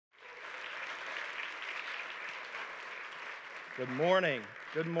Good morning.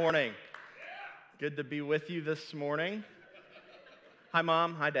 Good morning. Good to be with you this morning. Hi,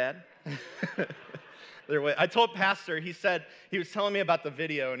 Mom. Hi, Dad. I told Pastor, he was telling me about the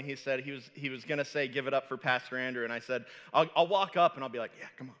video, and he said he was going to say, give it up for Pastor Andrew. And I said, I'll walk up, and I'll be like, yeah,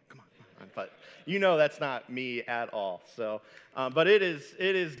 come on. But you know that's not me at all. So, but it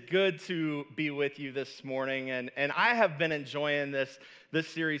is good to be with you this morning. And I have been enjoying this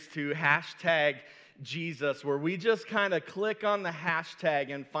series too, #Jesus, where we just kind of click on the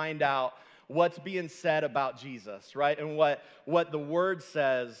hashtag and find out what's being said about Jesus, right? And what the Word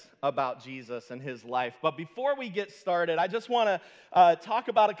says about Jesus and His life. But before we get started, I just want to talk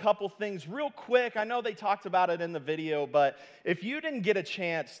about a couple things real quick. I know they talked about it in the video, but if you didn't get a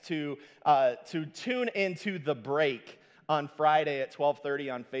chance to tune into The Break on Friday at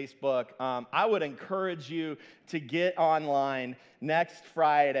 12:30 on Facebook, I would encourage you to get online next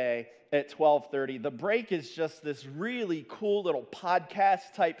Friday at 12:30. The Break is just this really cool little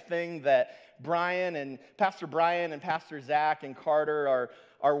podcast type thing that Pastor Brian and Pastor Zach and Carter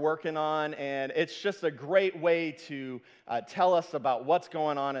are working on, and it's just a great way to tell us about what's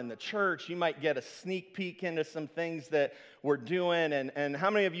going on in the church. You might get a sneak peek into some things that we're doing, and how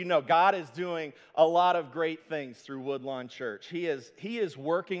many of you know God is doing a lot of great things through Woodlawn Church? He is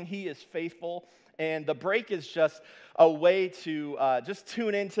working, He is faithful, and The Break is just a way to just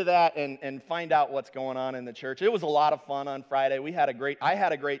tune into that and find out what's going on in the church. It was a lot of fun on Friday. I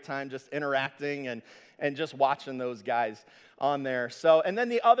had a great time just interacting and just watching those guys on there. So, and then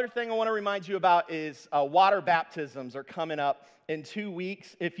the other thing I want to remind you about is water baptisms are coming up in 2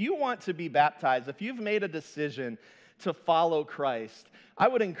 weeks. If you want to be baptized, if you've made a decision to follow Christ, I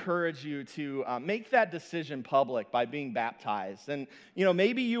would encourage you to make that decision public by being baptized. And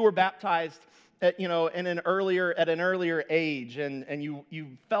maybe you were baptized at an earlier age, and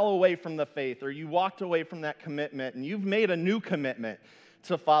you fell away from the faith, or you walked away from that commitment, and you've made a new commitment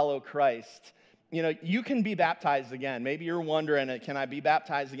to follow Christ. You can be baptized again. Maybe you're wondering, can I be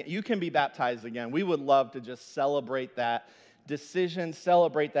baptized again? You can be baptized again. We would love to just celebrate that decision,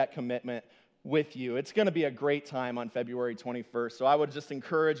 celebrate that commitment with you. It's going to be a great time on February 21st, so I would just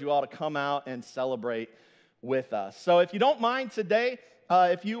encourage you all to come out and celebrate with us. So if you don't mind today,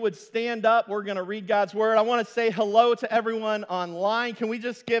 if you would stand up, we're going to read God's Word. I want to say hello to everyone online. Can we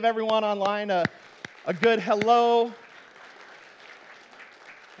just give everyone online a good hello?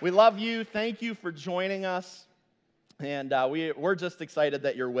 We love you. Thank you for joining us. And we're just excited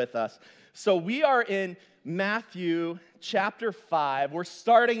that you're with us. So we are in Matthew chapter 5. We're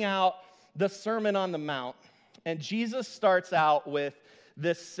starting out the Sermon on the Mount. And Jesus starts out with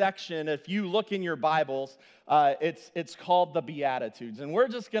this section. If you look in your Bibles, it's called the Beatitudes. And we're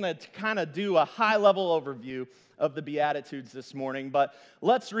just going to kind of do a high-level overview of the Beatitudes this morning. But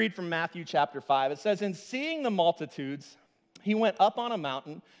let's read from Matthew chapter 5. It says, "In seeing the multitudes, He went up on a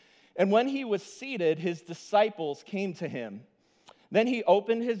mountain, and when He was seated, His disciples came to Him. Then He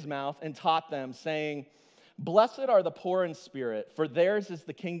opened His mouth and taught them, saying, 'Blessed are the poor in spirit, for theirs is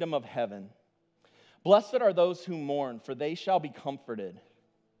the kingdom of heaven. Blessed are those who mourn, for they shall be comforted.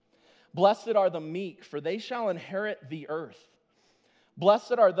 Blessed are the meek, for they shall inherit the earth.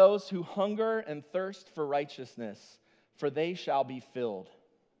 Blessed are those who hunger and thirst for righteousness, for they shall be filled.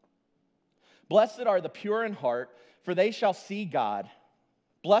 Blessed are the pure in heart, for they shall see God.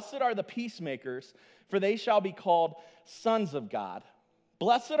 Blessed are the peacemakers, for they shall be called sons of God.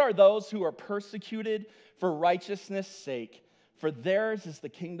 Blessed are those who are persecuted for righteousness' sake, for theirs is the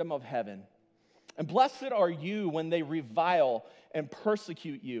kingdom of heaven. And blessed are you when they revile and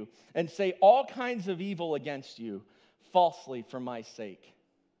persecute you and say all kinds of evil against you falsely for my sake.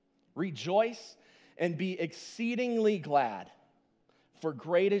 Rejoice and be exceedingly glad, for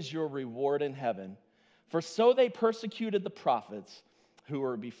great is your reward in heaven. For so they persecuted the prophets who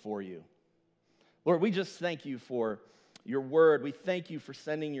were before you.'" Lord, we just thank you for your word. We thank you for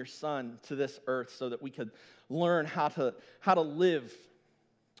sending your Son to this earth so that we could learn how to live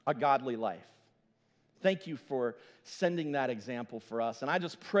a godly life. Thank you for sending that example for us. And I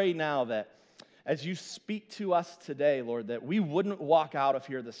just pray now that as you speak to us today, Lord, that we wouldn't walk out of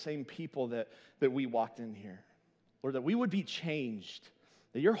here the same people that we walked in here. Lord, that we would be changed,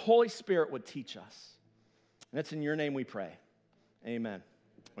 that your Holy Spirit would teach us. And it's in your name we pray. Amen.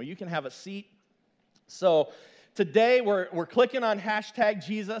 Well, you can have a seat. So today we're clicking on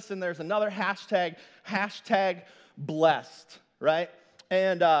 #Jesus, and there's another hashtag blessed, right?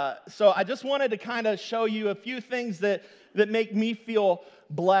 And so I just wanted to kind of show you a few things that make me feel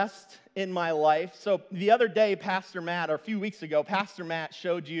blessed in my life. So the other day, a few weeks ago, Pastor Matt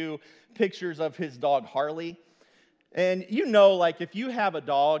showed you pictures of his dog, Harley. And like if you have a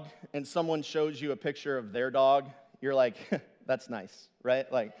dog and someone shows you a picture of their dog, you're like, That's nice,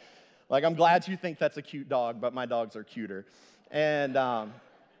 right? Like I'm glad you think that's a cute dog, but my dogs are cuter. And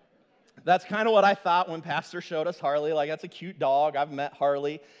that's kind of what I thought when Pastor showed us Harley. Like, that's a cute dog. I've met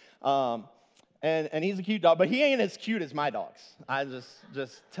Harley. And he's a cute dog, but he ain't as cute as my dogs. I'm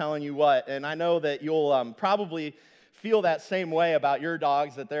just telling you what. And I know that you'll probably feel that same way about your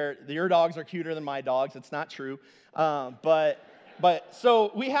dogs, that your dogs are cuter than my dogs. It's not true. But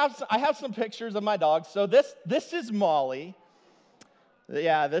so I have some pictures of my dogs. So this is Molly.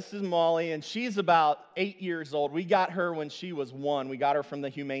 Yeah, this is Molly, and she's about 8 years old. We got her when she was 1. We got her from the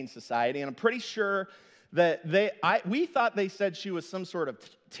Humane Society, and I'm pretty sure that we thought they said she was some sort of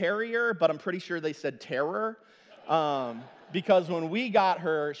terrier, but I'm pretty sure they said terror, because when we got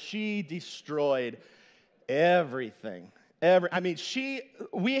her, she destroyed everything.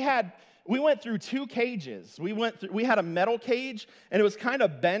 We went through 2 cages. We had a metal cage, and it was kind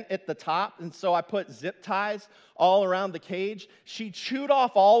of bent at the top, and so I put zip ties all around the cage. She chewed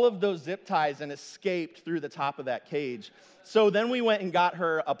off all of those zip ties and escaped through the top of that cage. So then we went and got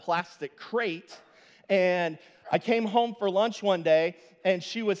her a plastic crate, and I came home for lunch one day, and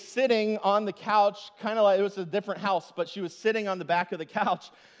she was sitting on the couch, kind of like it was a different house, but she was sitting on the back of the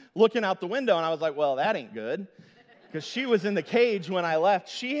couch looking out the window, and I was like, well, that ain't good. Because she was in the cage when I left.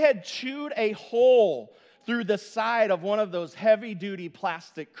 She had chewed a hole through the side of one of those heavy-duty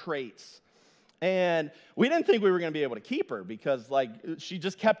plastic crates. And we didn't think we were going to be able to keep her because, she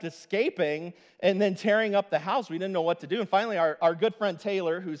just kept escaping and then tearing up the house. We didn't know what to do. And finally, our good friend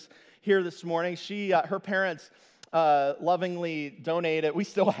Taylor, who's here this morning, her parents lovingly donated. We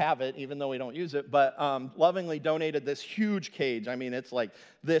still have it, even though we don't use it, but lovingly donated this huge cage. I mean, it's like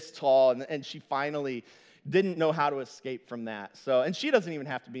this tall, and she finally didn't know how to escape from that. So, and she doesn't even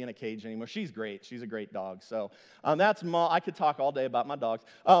have to be in a cage anymore. She's great. She's a great dog. So that's I could talk all day about my dogs.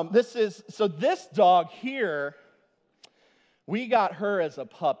 This dog here, we got her as a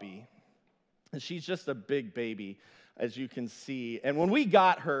puppy. And she's just a big baby, as you can see. And when we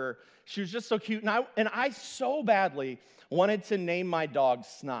got her, she was just so cute. And I so badly wanted to name my dog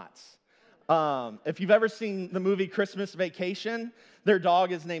Snots. If you've ever seen the movie Christmas Vacation, their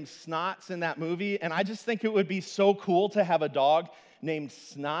dog is named Snots in that movie, and I just think it would be so cool to have a dog named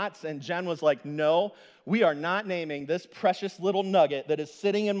Snots, and Jen was like, no, we are not naming this precious little nugget that is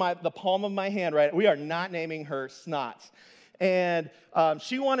sitting in the palm of my hand, right? We are not naming her Snots. And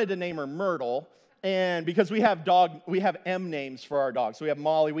she wanted to name her Myrtle, and because we have M names for our dogs. So we have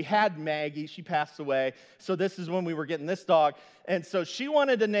Molly, we had Maggie, she passed away, so this is when we were getting this dog, and so she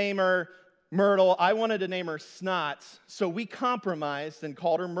wanted to name her Myrtle. I wanted to name her Snots, so we compromised and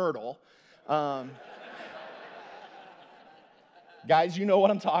called her Myrtle. Guys, you know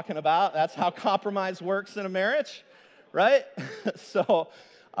what I'm talking about. That's how compromise works in a marriage, right? So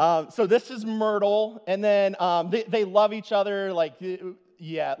this is Myrtle, and then they love each other.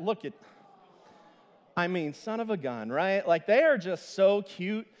 Yeah, look at, son of a gun, right? Like, they are just so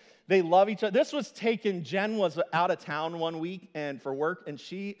cute. They love each other. This was taken, Jen was out of town one week and for work, and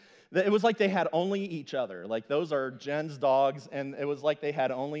it was like they had only each other. Like, those are Jen's dogs, and it was like they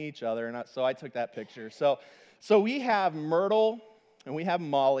had only each other, and so I took that picture. So we have Myrtle, and we have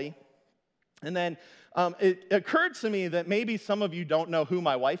Molly, and then it occurred to me that maybe some of you don't know who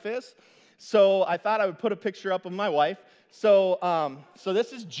my wife is, so I thought I would put a picture up of my wife. So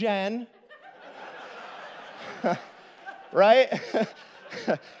this is Jen, right?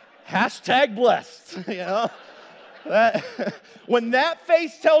 Hashtag blessed, you know? When that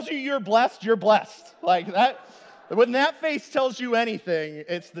face tells you you're blessed, you're blessed. Like that, when that face tells you anything,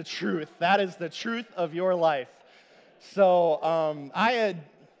 it's the truth. That is the truth of your life. So I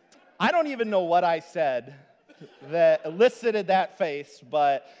don't even know what I said that elicited that face,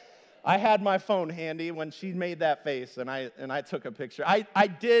 but I had my phone handy when she made that face, and I took a picture.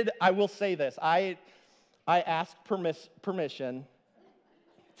 I will say this. I asked permission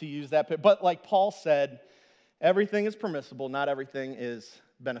to use that picture, but like Paul said, everything is permissible, not everything is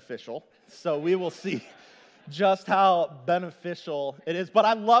beneficial. So we will see just how beneficial it is. But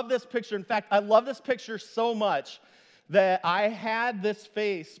I love this picture. In fact, I love this picture so much that I had this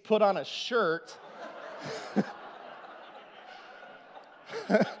face put on a shirt.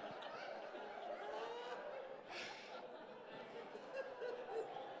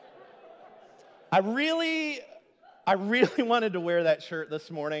 I really wanted to wear that shirt this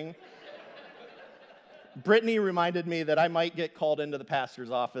morning. Brittany reminded me that I might get called into the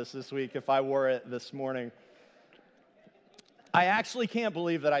pastor's office this week if I wore it this morning. I actually can't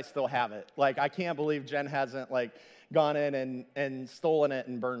believe that I still have it. Like, I can't believe Jen hasn't, gone in and stolen it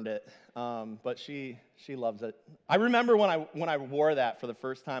and burned it. But she loves it. I remember when I wore that for the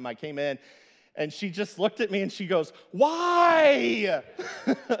first time. I came in, And she just looked at me and she goes, "Why?"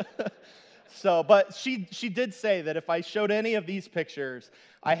 So, but she did say that if I showed any of these pictures,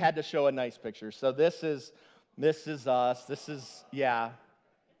 I had to show a nice picture. So this is us. This is, yeah,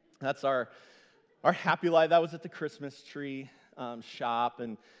 that's our happy life. That was at the Christmas tree shop.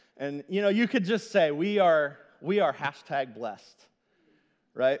 And you know, you could just say we are hashtag blessed,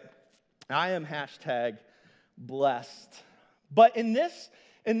 right? I am hashtag blessed. But in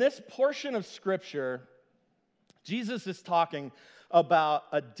this portion of Scripture, Jesus is talking about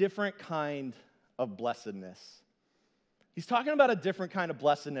a different kind of blessedness. He's talking about a different kind of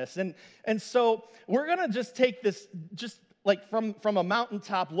blessedness. And so we're going to just take this, just like from a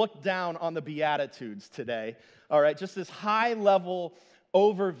mountaintop, look down on the Beatitudes today. All right, just this high-level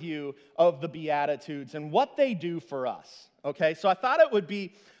overview of the Beatitudes and what they do for us. Okay, so I thought it would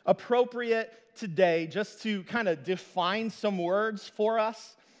be appropriate today just to kind of define some words for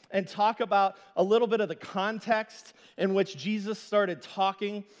us and talk about a little bit of the context in which Jesus started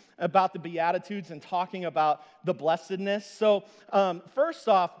talking about the Beatitudes and talking about the blessedness. So first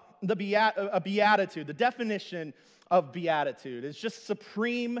off, a beatitude, the definition of beatitude is just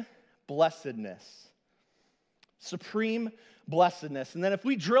supreme blessedness. Supreme blessedness. And then if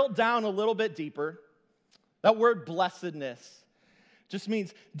we drill down a little bit deeper, that word blessedness just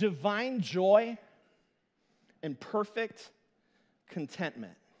means divine joy and perfect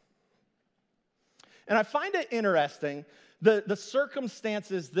contentment. And I find it interesting, the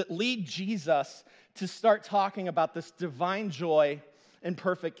circumstances that lead Jesus to start talking about this divine joy and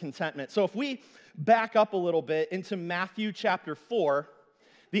perfect contentment. So if we back up a little bit into Matthew chapter 4,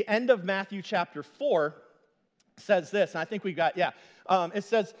 the end of Matthew chapter 4 says this, and I think we got, it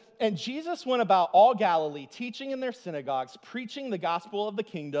says, "And Jesus went about all Galilee, teaching in their synagogues, preaching the gospel of the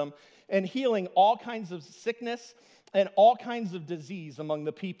kingdom, and healing all kinds of sickness and all kinds of disease among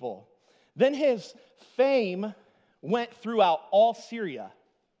the people. Then his fame went throughout all Syria,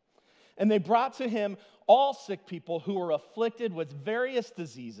 and they brought to him all sick people who were afflicted with various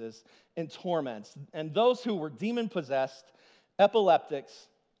diseases and torments, and those who were demon-possessed, epileptics,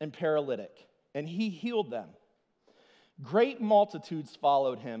 and paralytic, and he healed them. Great multitudes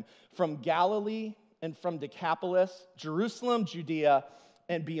followed him from Galilee and from Decapolis, Jerusalem, Judea,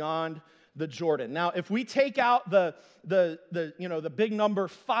 and beyond the Jordan." Now, if we take out the big number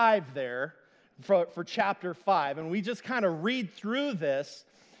 5 there for chapter 5, and we just kind of read through this,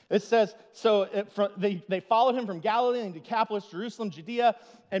 it says, they followed him from Galilee and Decapolis, Jerusalem, Judea,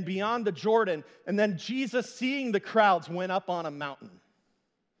 and beyond the Jordan. And then Jesus, seeing the crowds, went up on a mountain.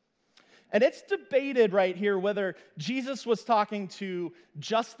 And it's debated right here whether Jesus was talking to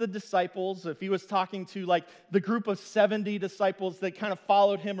just the disciples, if he was talking to like the group of 70 disciples that kind of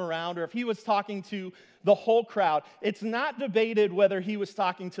followed him around, or if he was talking to the whole crowd. It's not debated whether he was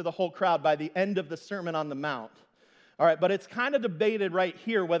talking to the whole crowd by the end of the Sermon on the Mount. All right, but it's kind of debated right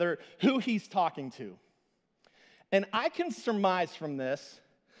here who he's talking to. And I can surmise from this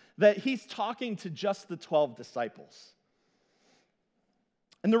that he's talking to just the 12 disciples.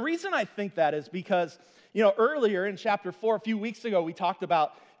 And the reason I think that is because, earlier in chapter 4, a few weeks ago, we talked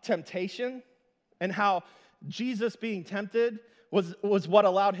about temptation and how Jesus being tempted was what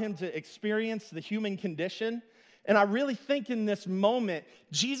allowed him to experience the human condition. And I really think in this moment,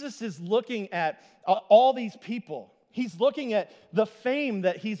 Jesus is looking at all these people. He's looking at the fame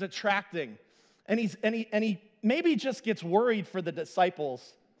that he's attracting. And he maybe just gets worried for the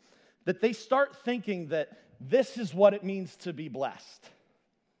disciples that they start thinking that this is what it means to be blessed.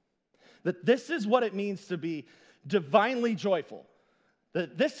 That this is what it means to be divinely joyful.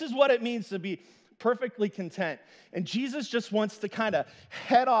 That this is what it means to be perfectly content. And Jesus just wants to kind of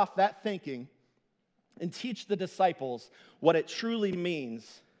head off that thinking and teach the disciples what it truly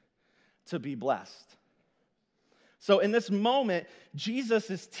means to be blessed. So in this moment,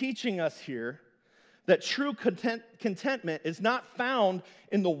 Jesus is teaching us here that true contentment is not found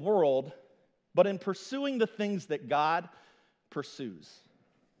in the world, but in pursuing the things that God pursues.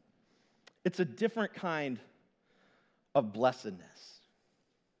 It's a different kind of blessedness.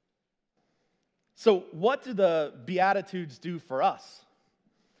 So what do the Beatitudes do for us?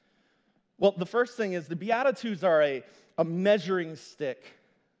 Well, the first thing is the Beatitudes are a measuring stick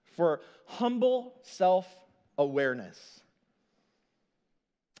for humble self-awareness.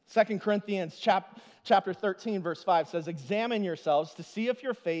 2 Corinthians chapter 13, verse 5 says, "Examine yourselves to see if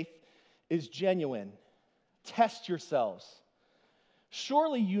your faith is genuine. Test yourselves.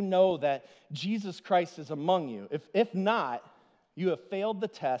 Surely you know that Jesus Christ is among you. If not, you have failed the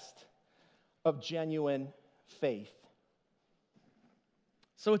test of genuine faith."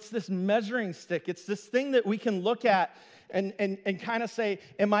 So it's this measuring stick. It's this thing that we can look at and kind of say,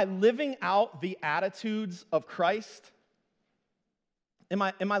 am I living out the attitudes of Christ? Am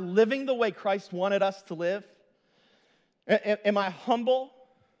I living the way Christ wanted us to live? Am I humble?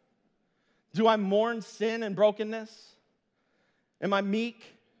 Do I mourn sin and brokenness? Am I meek?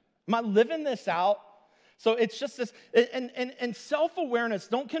 Am I living this out? So it's just this, and self-awareness,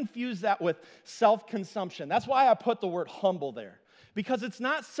 don't confuse that with self-consumption. That's why I put the word humble there, because it's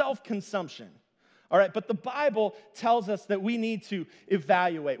not self-consumption, all right? But the Bible tells us that we need to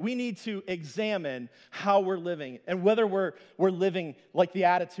evaluate. We need to examine how we're living and whether we're living like the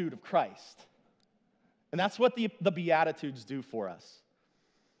attitude of Christ. And that's what the Beatitudes do for us.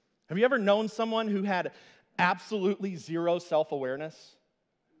 Have you ever known someone who had absolutely zero self-awareness?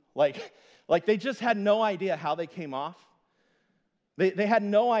 Like they just had no idea how they came off. They had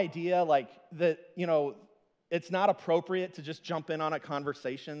no idea that, it's not appropriate to just jump in on a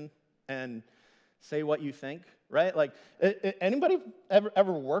conversation and say what you think, right? Anybody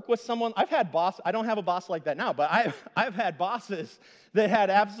ever work with someone? I've had I don't have a boss like that now, but I've had bosses that had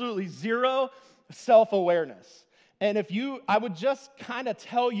absolutely zero self-awareness. And I would just kind of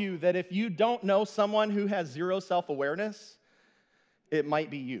tell you that if you don't know someone who has zero self-awareness, it might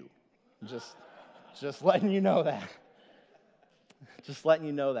be you. Just letting you know that. Just letting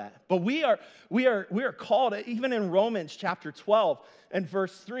you know that. But we are called, even in Romans chapter 12 and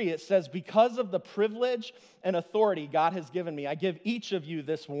verse 3, it says, because of the privilege and authority God has given me, I give each of you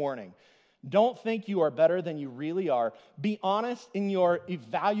this warning. Don't think you are better than you really are. Be honest in your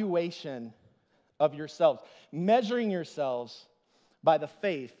evaluation of yourselves, measuring yourselves by the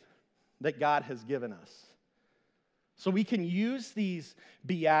faith that God has given us. So we can use these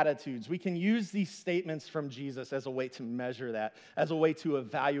Beatitudes, we can use these statements from Jesus as a way to measure that, as a way to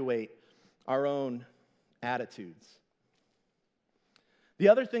evaluate our own attitudes. The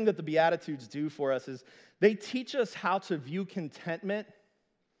other thing that the Beatitudes do for us is they teach us how to view contentment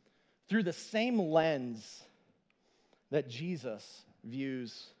through the same lens that Jesus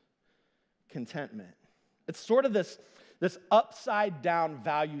views contentment. It's sort of this upside-down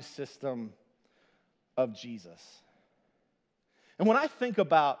value system of Jesus. And when I think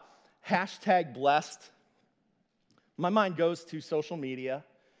about #blessed, my mind goes to social media.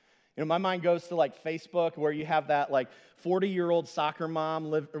 My mind goes to Facebook, where you have that 40-year-old soccer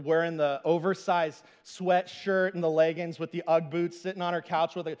mom wearing the oversized sweatshirt and the leggings with the Ugg boots, sitting on her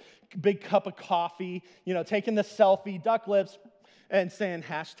couch with a big cup of coffee, taking the selfie, duck lips, and saying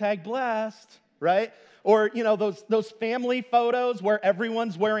 #blessed, right? Or those family photos where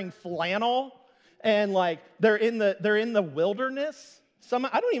everyone's wearing flannel. And they're in the wilderness.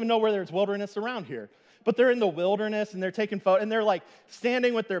 I don't even know where there's wilderness around here, but they're in the wilderness and they're taking photos and they're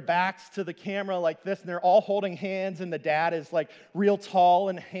standing with their backs to the camera like this, and they're all holding hands, and the dad is real tall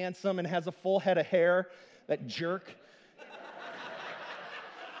and handsome and has a full head of hair. That jerk.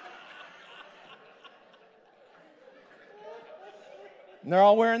 And they're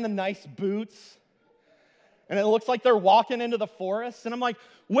all wearing the nice boots. And it looks like they're walking into the forest. And I'm like,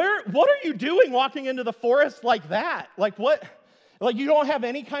 what are you doing walking into the forest like that? What? You don't have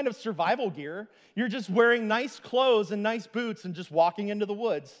any kind of survival gear. You're just wearing nice clothes and nice boots and just walking into the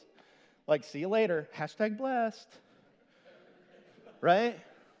woods. See you later. #blessed. Right?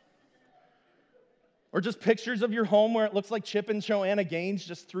 Or just pictures of your home where it looks like Chip and Joanna Gaines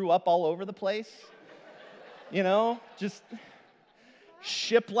just threw up all over the place. Just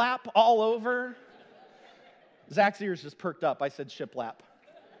shiplap all over. Zach's ears just perked up. I said shiplap.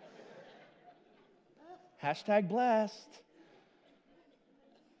 #blessed.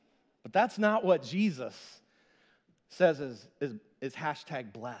 But that's not what Jesus says is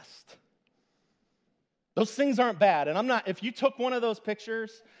 #blessed. Those things aren't bad. And if you took one of those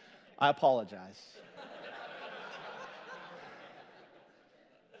pictures, I apologize.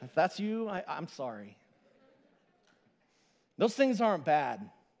 If that's you, I'm sorry. Those things aren't bad.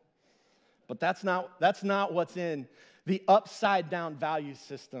 But that's not what's in the upside-down value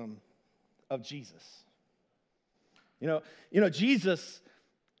system of Jesus.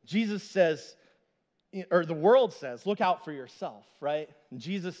 Jesus says, or the world says, look out for yourself, right? And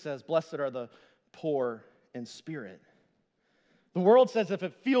Jesus says, blessed are the poor in spirit. The world says, if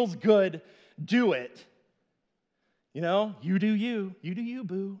it feels good, do it. You do you,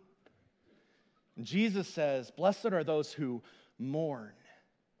 boo. And Jesus says, blessed are those who mourn.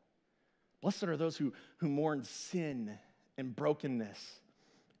 Blessed are those who mourn sin and brokenness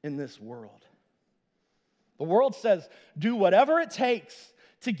in this world. The world says, do whatever it takes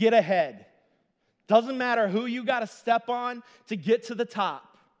to get ahead. Doesn't matter who you got to step on to get to the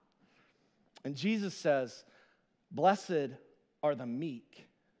top. And Jesus says, blessed are the meek.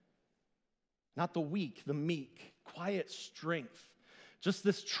 Not the weak, the meek. quiet strength, just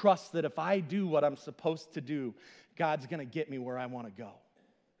this trust that if I do what I'm supposed to do, God's going to get me where I want to go.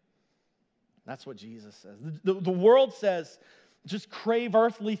 That's what Jesus says. The world says, just crave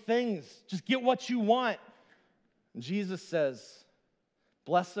earthly things. Just get what you want. And Jesus says,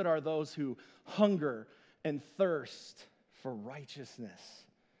 blessed are those who hunger and thirst for righteousness,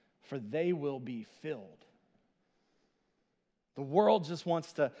 for they will be filled. The world just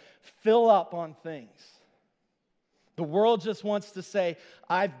wants to fill up on things. The world just wants to say,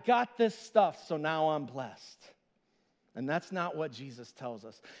 I've got this stuff, so now I'm blessed. And that's not what Jesus tells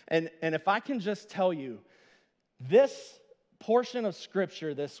us. And if I can just tell you, this portion of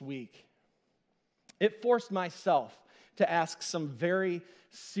Scripture this week, it forced myself to ask some very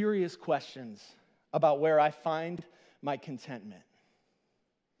serious questions about where I find my contentment.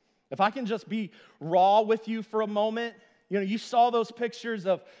 If I can just be raw with you for a moment, you saw those pictures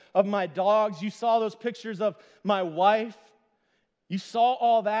of my dogs, you saw those pictures of my wife, you saw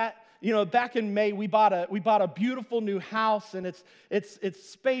all that. Back in May, we bought a beautiful new house, and it's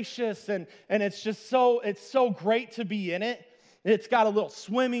spacious, and it's just so great to be in it. It's got a little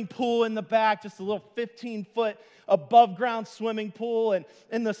swimming pool in the back, just a little 15-foot above-ground swimming pool. And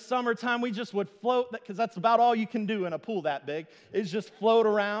in the summertime, we just would float, because that's about all you can do in a pool that big, is just float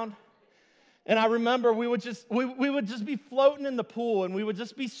around. And I remember we would just be floating in the pool, and we would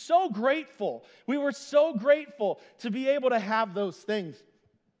just be so grateful. We were so grateful to be able to have those things.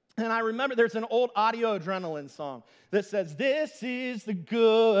 And I remember there's an old Audio Adrenaline song that says, "This is the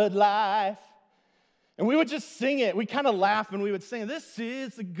good life." And we would just sing it. We kind of laugh and we would sing, "This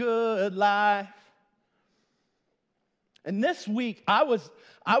is the good life." And this week, I was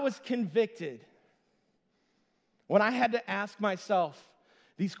convicted when I had to ask myself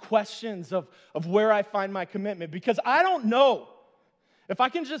these questions of where I find my commitment. Because I don't know. If I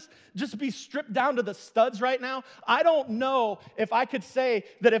can just be stripped down to the studs right now, I don't know if I could say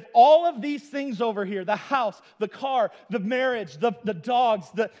that if all of these things over here, the house, the car, the marriage, the dogs,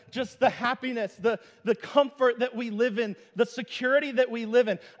 just the happiness, the comfort that we live in, the security that we live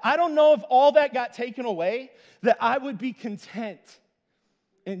in, I don't know if all that got taken away, that I would be content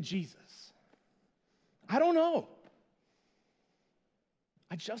in Jesus. I don't know.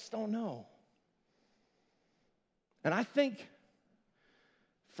 I just don't know. And I think,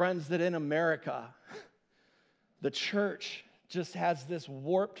 friends, that in America, the church just has this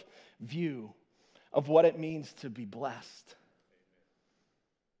warped view of what it means to be blessed.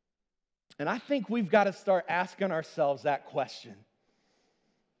 And I think we've got to start asking ourselves that question.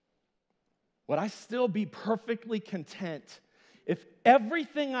 Would I still be perfectly content if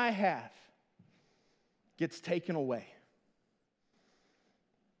everything I have gets taken away?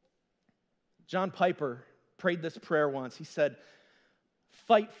 John Piper prayed this prayer once. He said,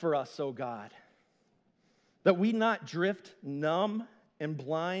 "Fight for us, O God, that we not drift numb and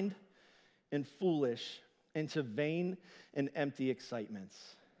blind and foolish into vain and empty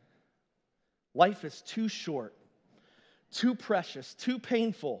excitements. Life is too short, too precious, too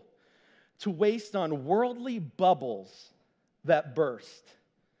painful to waste on worldly bubbles that burst.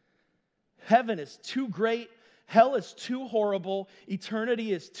 Heaven is too great, hell is too horrible,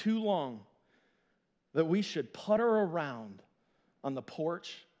 eternity is too long, that we should putter around on the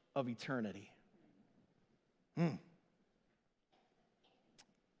porch of eternity."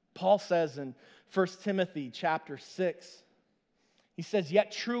 Paul says in 1 Timothy chapter 6, he says,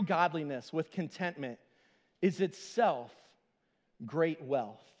 "Yet true godliness with contentment is itself great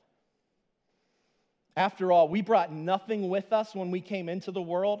wealth." After all, we brought nothing with us when we came into the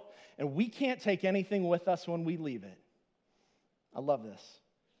world, and we can't take anything with us when we leave it. I love this.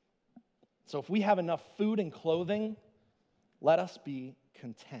 So if we have enough food and clothing, let us be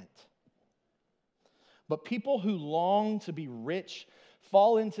content. But people who long to be rich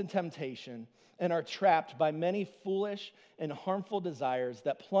fall into temptation and are trapped by many foolish and harmful desires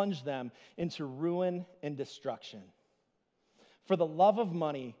that plunge them into ruin and destruction. For the love of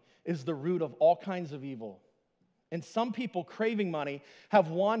money is the root of all kinds of evil. And some people craving money have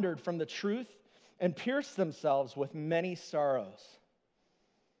wandered from the truth and pierced themselves with many sorrows.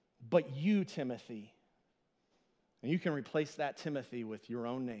 But you, Timothy, and you can replace that Timothy with your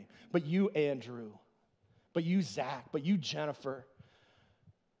own name, but you, Andrew, but you, Zach, but you, Jennifer,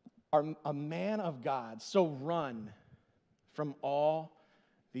 are a man of God, so run from all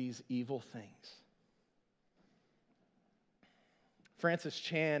these evil things. Francis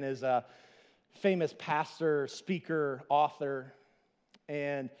Chan is a famous pastor, speaker, author,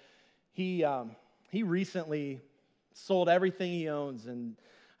 and he recently sold everything he owns and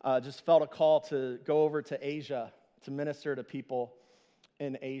just felt a call to go over to Asia to minister to people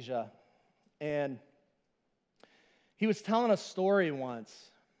in Asia. And he was telling a story once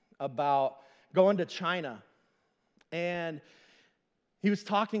about going to China, and he was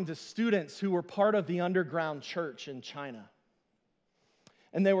talking to students who were part of the underground church in China.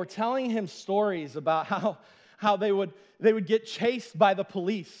 And they were telling him stories about how they would get chased by the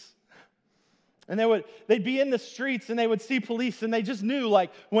police. And they'd be in the streets and they would see police, and they just knew,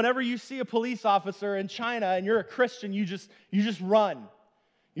 like, whenever you see a police officer in China and you're a Christian, you just run.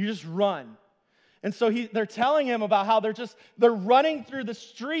 You just run. And so they're telling him about how they're running through the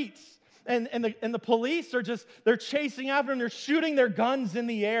streets, and the police they're chasing after them. They're shooting their guns in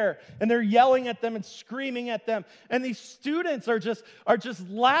the air, and they're yelling at them and screaming at them. And these students are just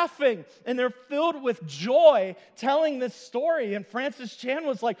laughing, and they're filled with joy telling this story. And Francis Chan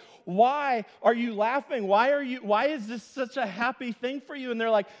was like, "Why are you laughing? Why is this such a happy thing for you?" And they're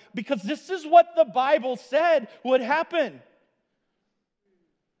like, "Because this is what the Bible said would happen.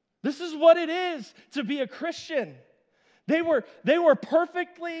 This is what it is to be a Christian." They were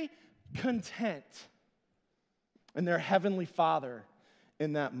perfectly content in their Heavenly Father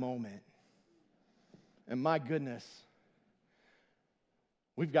in that moment. And my goodness,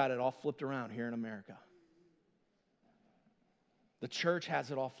 we've got it all flipped around here in America. The church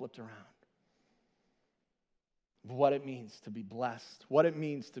has it all flipped around. What it means to be blessed, what it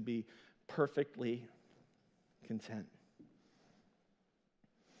means to be perfectly content.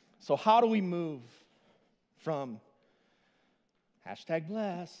 So how do we move from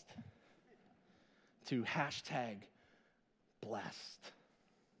 #blessed to #blessed?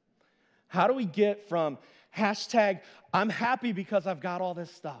 How do we get from #I'm happy because I've got all this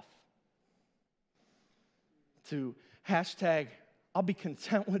stuff to #I'll be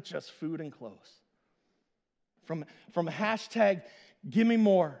content with just food and clothes? From give me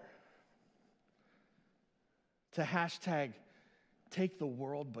more to take the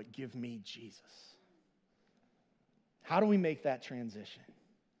world but give me Jesus. How do we make that transition?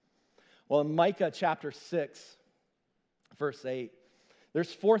 Well, in Micah chapter 6, verse 8,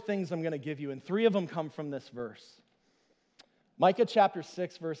 there's 4 things I'm going to give you, and 3 of them come from this verse. Micah chapter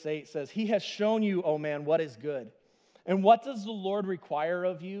 6, verse 8 says, "He has shown you, O man, what is good. And what does the Lord require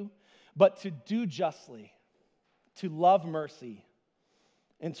of you? But to do justly, to love mercy,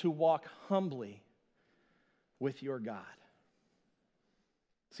 and to walk humbly with your God."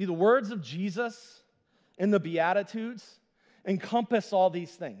 See, the words of Jesus in the Beatitudes encompass all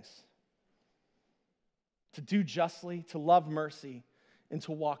these things. To do justly, to love mercy, and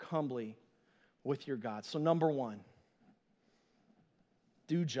to walk humbly with your God. So number 1,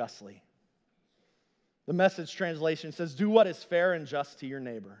 do justly. The Message translation says, do what is fair and just to your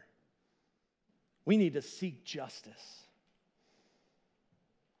neighbor. We need to seek justice.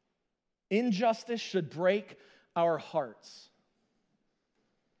 Injustice should break our hearts.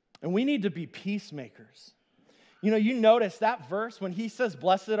 And we need to be peacemakers. You notice that verse, when he says,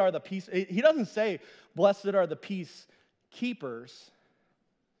 blessed are the peace, he doesn't say, blessed are the peacekeepers.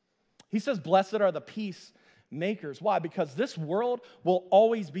 He says, blessed are the peacemakers. Why? Because this world will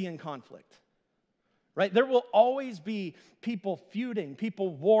always be in conflict. Right? There will always be people feuding,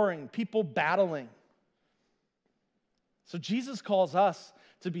 people warring, people battling. So Jesus calls us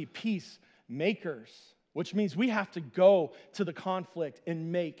to be peacemakers, which means we have to go to the conflict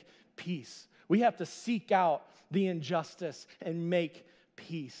and make peace. We have to seek out the injustice and make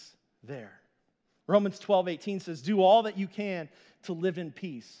peace there. Romans 12:18 says, do all that you can to live in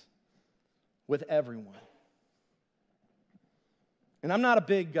peace with everyone. And I'm not a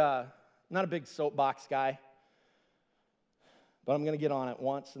big soapbox guy, but I'm going to get on it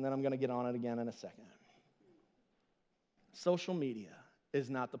once, and then I'm going to get on it again in a second. Social media is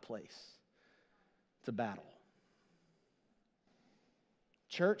not the place to battle.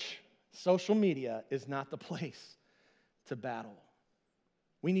 Church, social media is not the place to battle.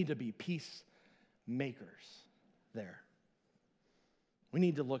 We need to be peacemakers there. We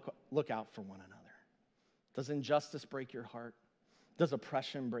need to look out for one another. Does injustice break your heart? Does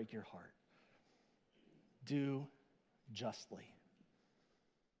oppression break your heart? Do justly.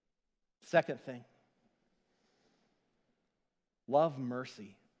 Second thing, love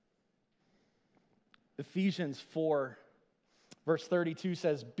mercy. Ephesians 4, verse 32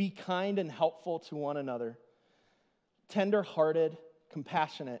 says, be kind and helpful to one another, tender-hearted,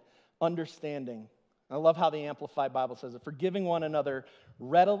 compassionate, understanding. I love how the Amplified Bible says it, forgiving one another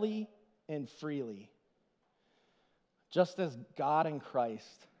readily and freely, just as God in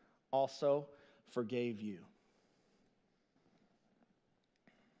Christ also forgave you.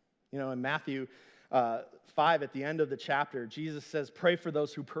 In Matthew 5, at the end of the chapter, Jesus says, pray for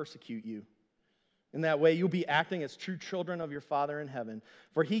those who persecute you. In that way, you'll be acting as true children of your Father in heaven,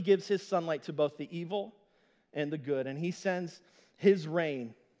 for he gives his sunlight to both the evil and the good, and he sends his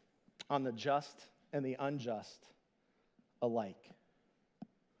rain on the just and the unjust alike.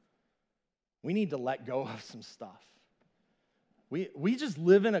 We need to let go of some stuff. We just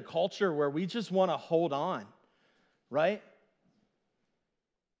live in a culture where we just want to hold on, right?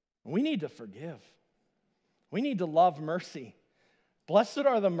 We need to forgive. We need to love mercy. Blessed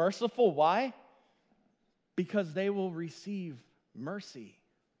are the merciful. Why? Because they will receive mercy.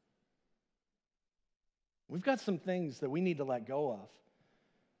 We've got some things that we need to let go of.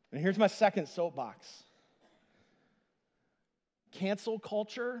 And here's my second soapbox. Cancel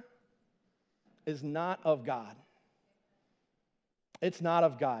culture is not of God. It's not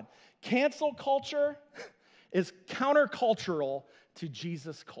of God. Cancel culture is countercultural to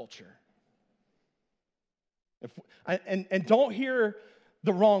Jesus' culture. And don't hear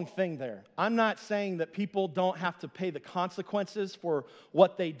the wrong thing there. I'm not saying that people don't have to pay the consequences for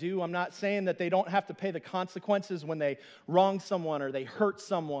what they do. I'm not saying that they don't have to pay the consequences when they wrong someone or they hurt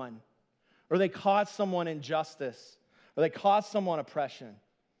someone or they cause someone injustice or they cause someone oppression.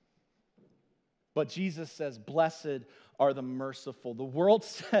 But Jesus says, blessed are the merciful. The world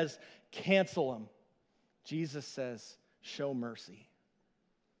says, cancel them. Jesus says, show mercy.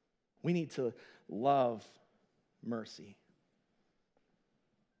 We need to love mercy.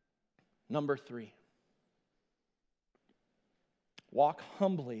 Number 3, walk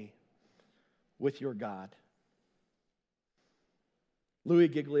humbly with your God. Louis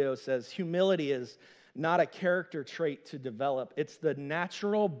Giglio says, humility is not a character trait to develop. It's the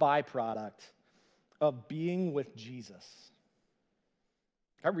natural byproduct of being with Jesus.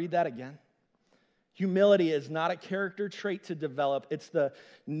 Can I read that again? Humility is not a character trait to develop. It's the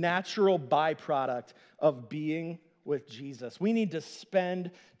natural byproduct of being with Jesus. We need to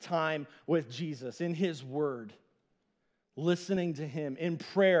spend time with Jesus in his word, listening to him, in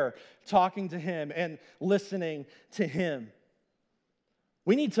prayer, talking to him, and listening to him.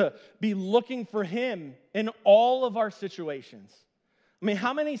 We need to be looking for him in all of our situations. I mean,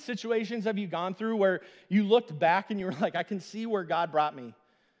 how many situations have you gone through where you looked back and you were like, I can see where God brought me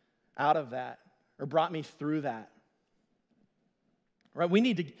out of that or brought me through that? Right? We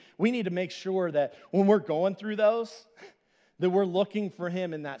need to make sure that when we're going through those, that we're looking for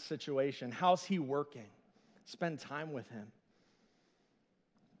him in that situation. How's he working? Spend time with him.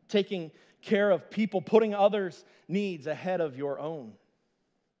 Taking care of people, putting others' needs ahead of your own.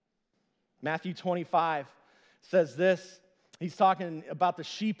 Matthew 25 says this. He's talking about the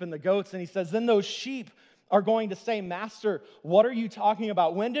sheep and the goats, and he says, then those sheep are going to say, Master, what are you talking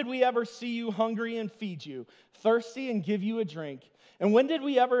about? When did we ever see you hungry and feed you, thirsty and give you a drink? And when did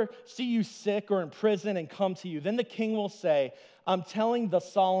we ever see you sick or in prison and come to you? Then the king will say, I'm telling the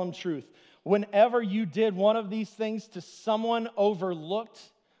solemn truth. Whenever you did one of these things to someone overlooked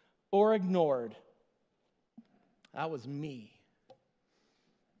or ignored, that was me.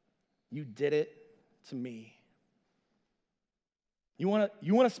 You did it to me. You want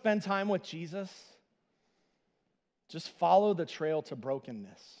to spend time with Jesus? Just follow the trail to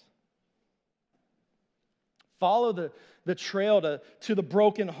brokenness. Follow the trail to the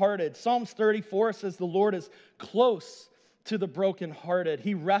brokenhearted. Psalms 34 says the Lord is close to the brokenhearted.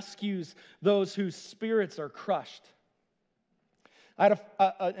 He rescues those whose spirits are crushed. I had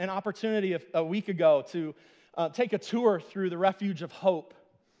an opportunity a week ago to take a tour through the Refuge of Hope.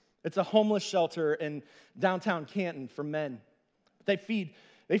 It's a homeless shelter in downtown Canton for men. They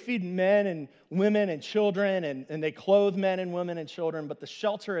feed men and women and children, and they clothe men and women and children, but the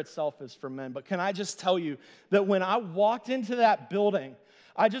shelter itself is for men. But can I just tell you that when I walked into that building,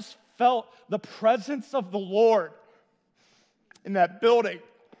 I just felt the presence of the Lord in that building.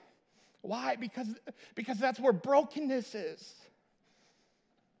 Why? Because that's where brokenness is.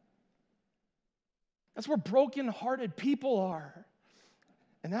 That's where brokenhearted people are.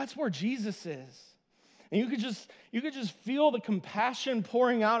 And that's where Jesus is. And you could just feel the compassion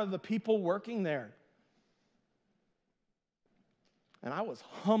pouring out of the people working there. And I was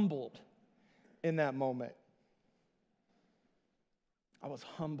humbled in that moment. I was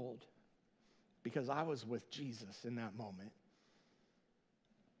humbled because I was with Jesus in that moment.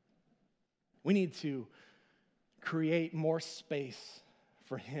 We need to create more space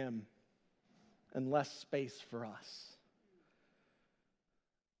for him and less space for us.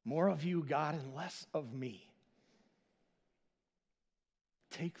 More of you, God, and less of me.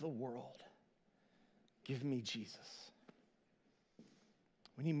 Take the world. Give me Jesus.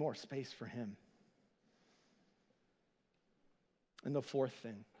 We need more space for him. And the fourth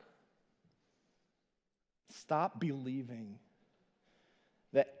thing, stop believing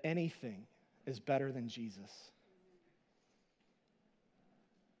that anything is better than Jesus.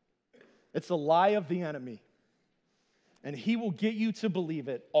 It's a lie of the enemy. And he will get you to believe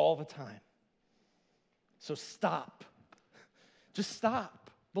it all the time. So stop. Just stop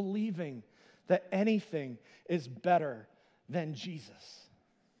believing that anything is better than Jesus.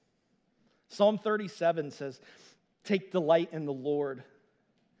 Psalm 37 says, take delight in the Lord,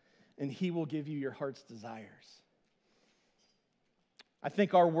 and he will give you your heart's desires. I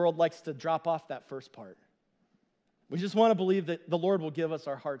think our world likes to drop off that first part. We just want to believe that the Lord will give us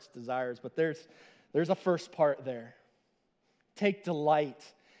our heart's desires, but there's a first part there. Take delight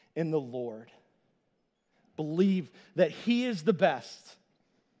in the Lord. Believe that he is the best.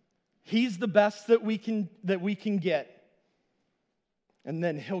 He's the best that we can get. And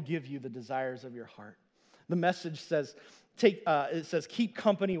then he'll give you the desires of your heart. The Message says, keep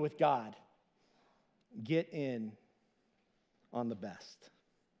company with God. Get in on the best.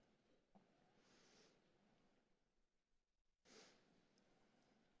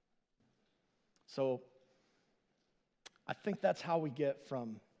 So I think that's how we get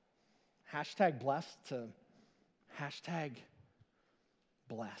from #blessed to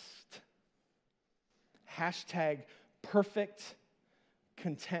 #blessed. #perfect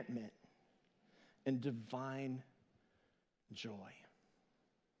contentment and divine joy.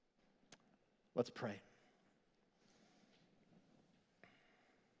 Let's pray.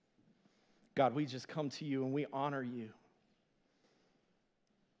 God, we just come to you and we honor you.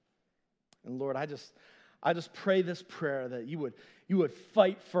 And Lord, I just pray this prayer that you would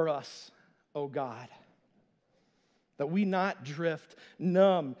fight for us, oh God. That we not drift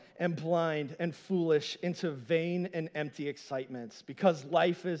numb and blind and foolish into vain and empty excitements, because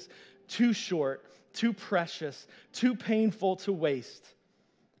life is too short, too precious, too painful to waste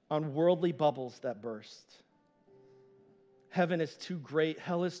on worldly bubbles that burst. Heaven is too great,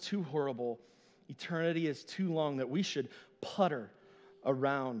 hell is too horrible, eternity is too long that we should putter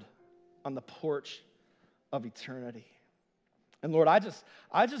around on the porch of eternity. And Lord, I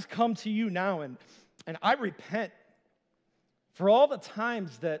just come to you now and I repent for all the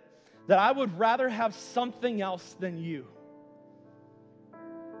times that I would rather have something else than you.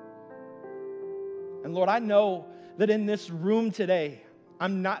 And Lord, I know that in this room today,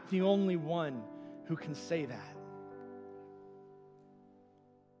 I'm not the only one who can say that.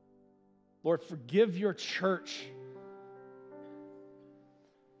 Lord, forgive your church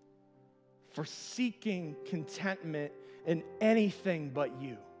for seeking contentment in anything but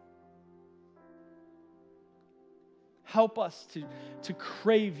you. Help us to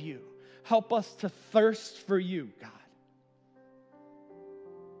crave you. Help us to thirst for you, God.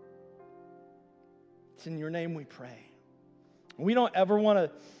 It's in your name we pray. We don't ever want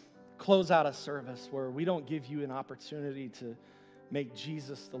to close out a service where we don't give you an opportunity to make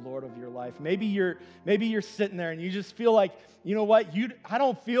Jesus the Lord of your life. Maybe you're sitting there and you just feel like, you know what? I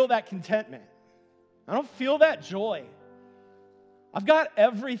don't feel that contentment. I don't feel that joy. I've got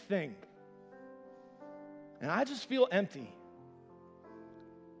everything. And I just feel empty.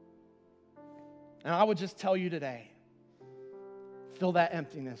 And I would just tell you today, fill that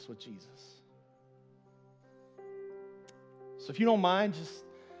emptiness with Jesus. So if you don't mind, just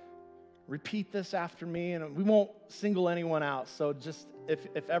repeat this after me, and we won't single anyone out. So just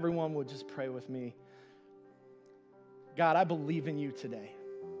if everyone would just pray with me. God, I believe in you today.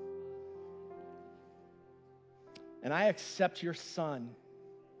 And I accept your Son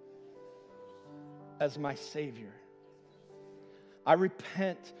as my Savior. I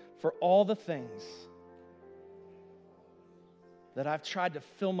repent for all the things that I've tried to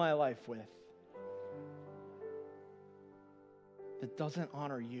fill my life with that doesn't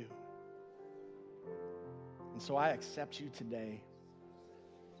honor you. And so I accept you today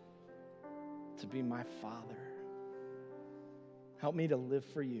to be my Father. Help me to live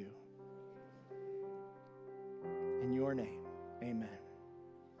for you. In your name, amen.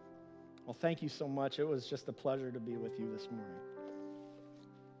 Well, thank you so much. It was just a pleasure to be with you this morning.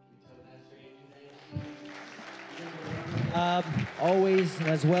 Always, and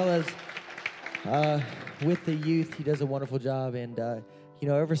as well as with the youth, he does a wonderful job. And,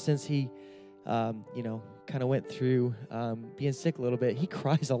 ever since he, kind of went through being sick a little bit, he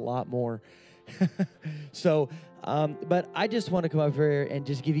cries a lot more. So, but I just want to come up here and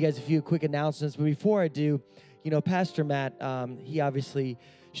just give you guys a few quick announcements. But before I do, Pastor Matt, he obviously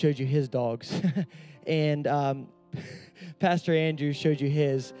showed you his dogs. And Pastor Andrew showed you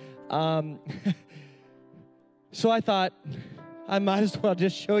his. So I thought I might as well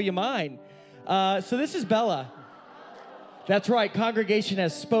just show you mine. So this is Bella. That's right. Congregation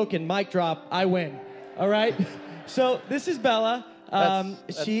has spoken. Mic drop. I win. All right. So this is Bella.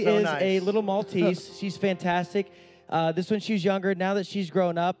 That's she so is nice. a little Maltese. She's fantastic. This one, she was younger. Now that she's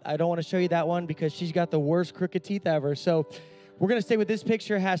grown up, I don't want to show you that one because she's got the worst crooked teeth ever. So we're going to stay with this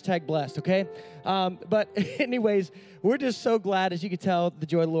picture, #blessed, okay? But anyways, we're just so glad, as you can tell, the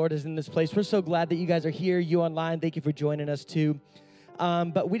joy of the Lord is in this place. We're so glad that you guys are here, you online. Thank you for joining us too.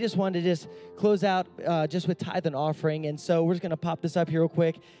 But we just wanted to just close out just with tithe and offering. And so we're just going to pop this up here real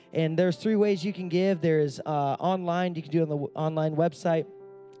quick. And there's 3 ways you can give. There's online. You can do it on the online website.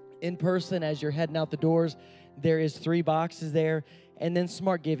 In person, as you're heading out the doors, there is 3 boxes there. And then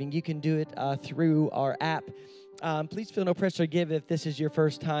smart giving. You can do it through our app. Please feel no pressure to give if this is your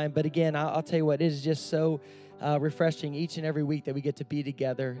first time. But again, I'll tell you what, it is just so refreshing each and every week that we get to be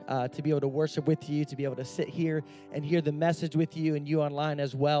together, to be able to worship with you, to be able to sit here and hear the message with you and you online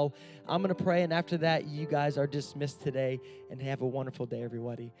as well. I'm going to pray, and after that, you guys are dismissed today, and have a wonderful day,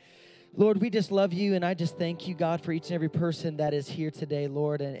 everybody. Lord, we just love you, and I just thank you, God, for each and every person that is here today,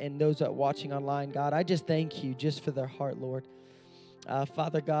 Lord, and those that are watching online, God. I just thank you just for their heart, Lord.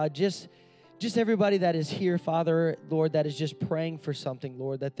 Father God, just everybody that is here, Father, Lord, that is just praying for something,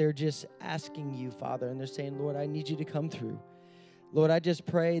 Lord, that they're just asking you, Father, and they're saying, Lord, I need you to come through. Lord, I just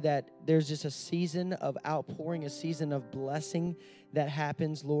pray that there's just a season of outpouring, a season of blessing that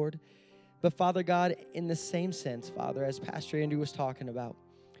happens, Lord. But, Father God, in the same sense, Father, as Pastor Andrew was talking about,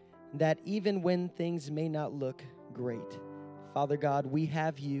 that even when things may not look great, Father God, we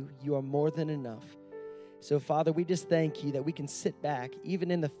have you. You are more than enough. So, Father, we just thank you that we can sit back,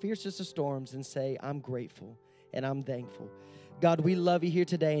 even in the fiercest of storms, and say, I'm grateful and I'm thankful. God, we love you here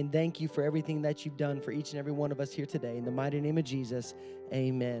today, and thank you for everything that you've done for each and every one of us here today. In the mighty name of Jesus,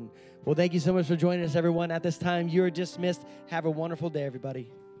 amen. Well, thank you so much for joining us, everyone. At this time, you're dismissed. Have a wonderful day, everybody.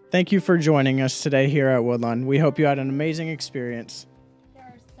 Thank you for joining us today here at Woodlawn. We hope you had an amazing experience. There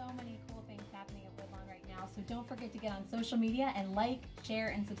are so many cool things happening at Woodlawn right now, so don't forget to get on social media and like, share,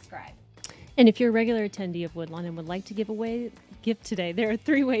 and subscribe. And if you're a regular attendee of Woodlawn and would like to give today, there are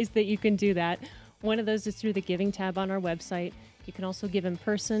 3 ways that you can do that. One of those is through the Giving tab on our website. You can also give in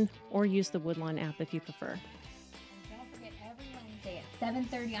person or use the Woodlawn app if you prefer. And don't forget, every Wednesday at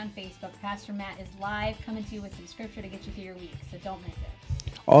 7:30 on Facebook, Pastor Matt is live coming to you with some scripture to get you through your week, so don't miss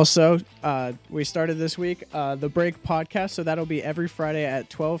it. Also, we started this week the Break podcast, so that'll be every Friday at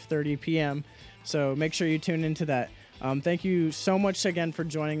 12:30 p.m., so make sure you tune into that. Thank you so much again for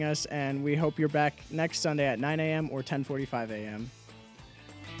joining us, and we hope you're back next Sunday at 9 a.m. or 10:45 a.m.